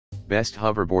Best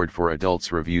Hoverboard for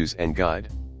Adults Reviews and Guide.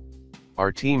 Our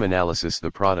team analyses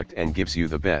the product and gives you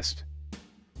the best.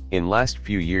 In last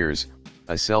few years,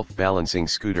 a self-balancing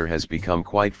scooter has become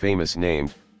quite famous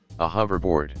named, a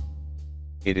hoverboard.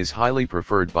 It is highly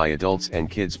preferred by adults and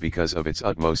kids because of its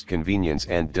utmost convenience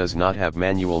and does not have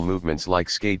manual movements like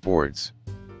skateboards.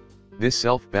 This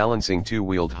self-balancing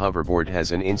two-wheeled hoverboard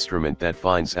has an instrument that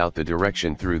finds out the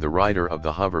direction through the rider of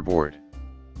the hoverboard.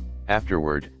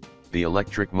 Afterward, the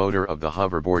electric motor of the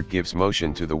hoverboard gives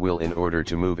motion to the wheel in order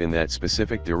to move in that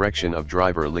specific direction of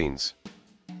driver leans.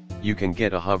 You can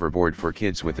get a hoverboard for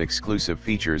kids with exclusive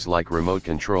features like remote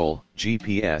control,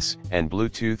 GPS, and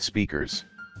Bluetooth speakers.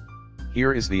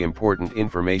 Here is the important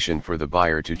information for the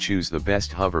buyer to choose the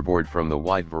best hoverboard from the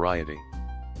wide variety.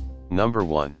 Number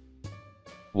 1.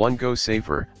 1 Go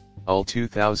Safer, UL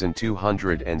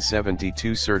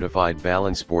 2272 certified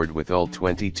balance board with UL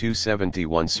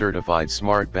 2271 certified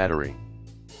smart battery.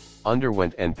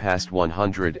 Underwent and passed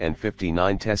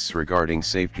 159 tests regarding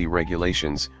safety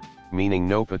regulations, meaning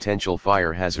no potential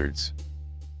fire hazards.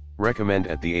 Recommend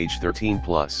at the age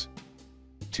 13+.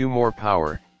 2 More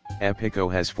power.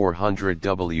 Epico has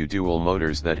 400W dual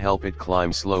motors that help it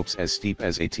climb slopes as steep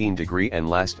as 18° and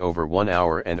last over 1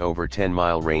 hour and over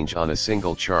 10-mile range on a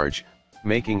single charge,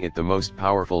 making it the most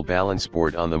powerful balance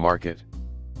board on the market.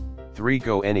 3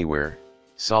 Go Anywhere,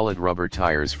 solid rubber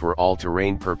tires for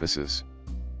all-terrain purposes.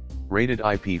 Rated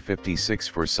IP56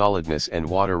 for solidness and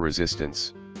water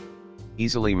resistance.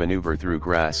 Easily maneuver through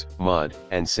grass, mud,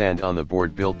 and sand on the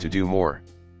board built to do more.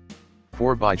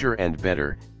 4 Bigger and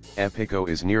better. Epico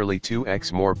is nearly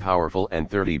 2x more powerful and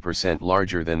 30%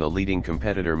 larger than the leading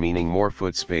competitor, meaning more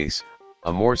foot space,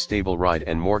 a more stable ride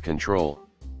and more control.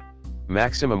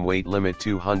 Maximum weight limit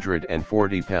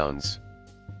 240 pounds.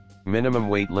 Minimum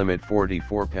weight limit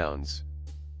 44 pounds.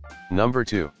 Number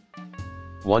 2.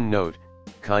 1 Note,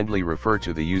 kindly refer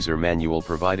to the user manual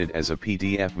provided as a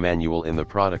PDF manual in the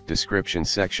product description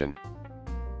section.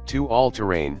 2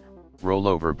 All-terrain.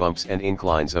 Rollover bumps and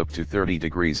inclines up to 30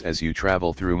 degrees as you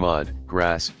travel through mud,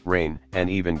 grass, rain, and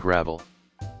even gravel.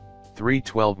 3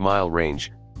 12-mile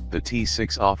range. The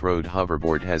T6 off-road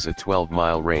hoverboard has a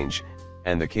 12-mile range,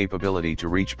 and the capability to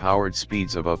reach powered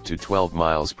speeds of up to 12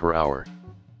 miles per hour.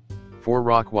 4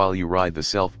 Rock. While you ride, the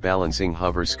self-balancing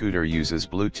hover scooter uses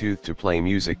Bluetooth to play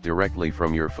music directly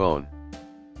from your phone.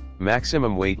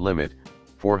 Maximum weight limit,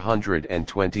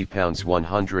 420 pounds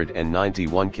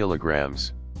 191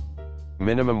 kilograms.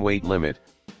 Minimum weight limit,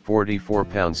 44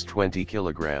 pounds 20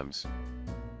 kilograms.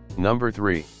 Number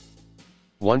 3.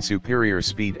 1 Superior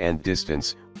speed and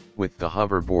distance. With the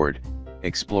hoverboard,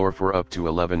 explore for up to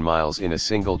 11 miles in a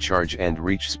single charge and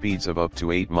reach speeds of up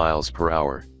to 8 miles per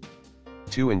hour.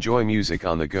 2 Enjoy music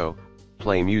on the go.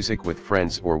 Play music with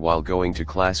friends or while going to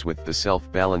class with the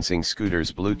self-balancing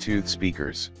scooter's Bluetooth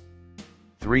speakers.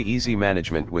 3 Easy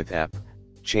management with app.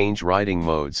 Change riding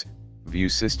modes, view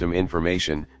system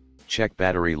information, check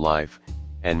battery life,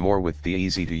 and more with the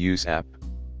easy-to-use app.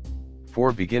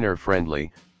 4 Beginner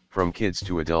friendly. From kids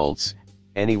to adults,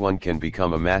 anyone can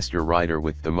become a master rider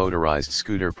with the motorized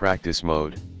scooter practice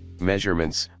mode.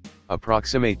 Measurements: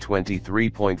 approximate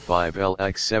 23.5 L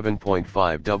x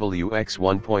 7.5 W x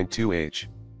 1.2 H.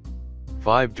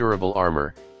 5 Durable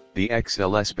armor. The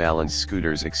XLS Balance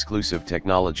scooter's exclusive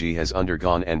technology has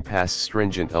undergone and passed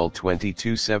stringent UL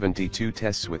 2272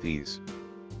 tests with ease.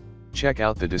 Check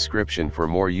out the description for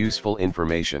more useful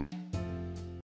information.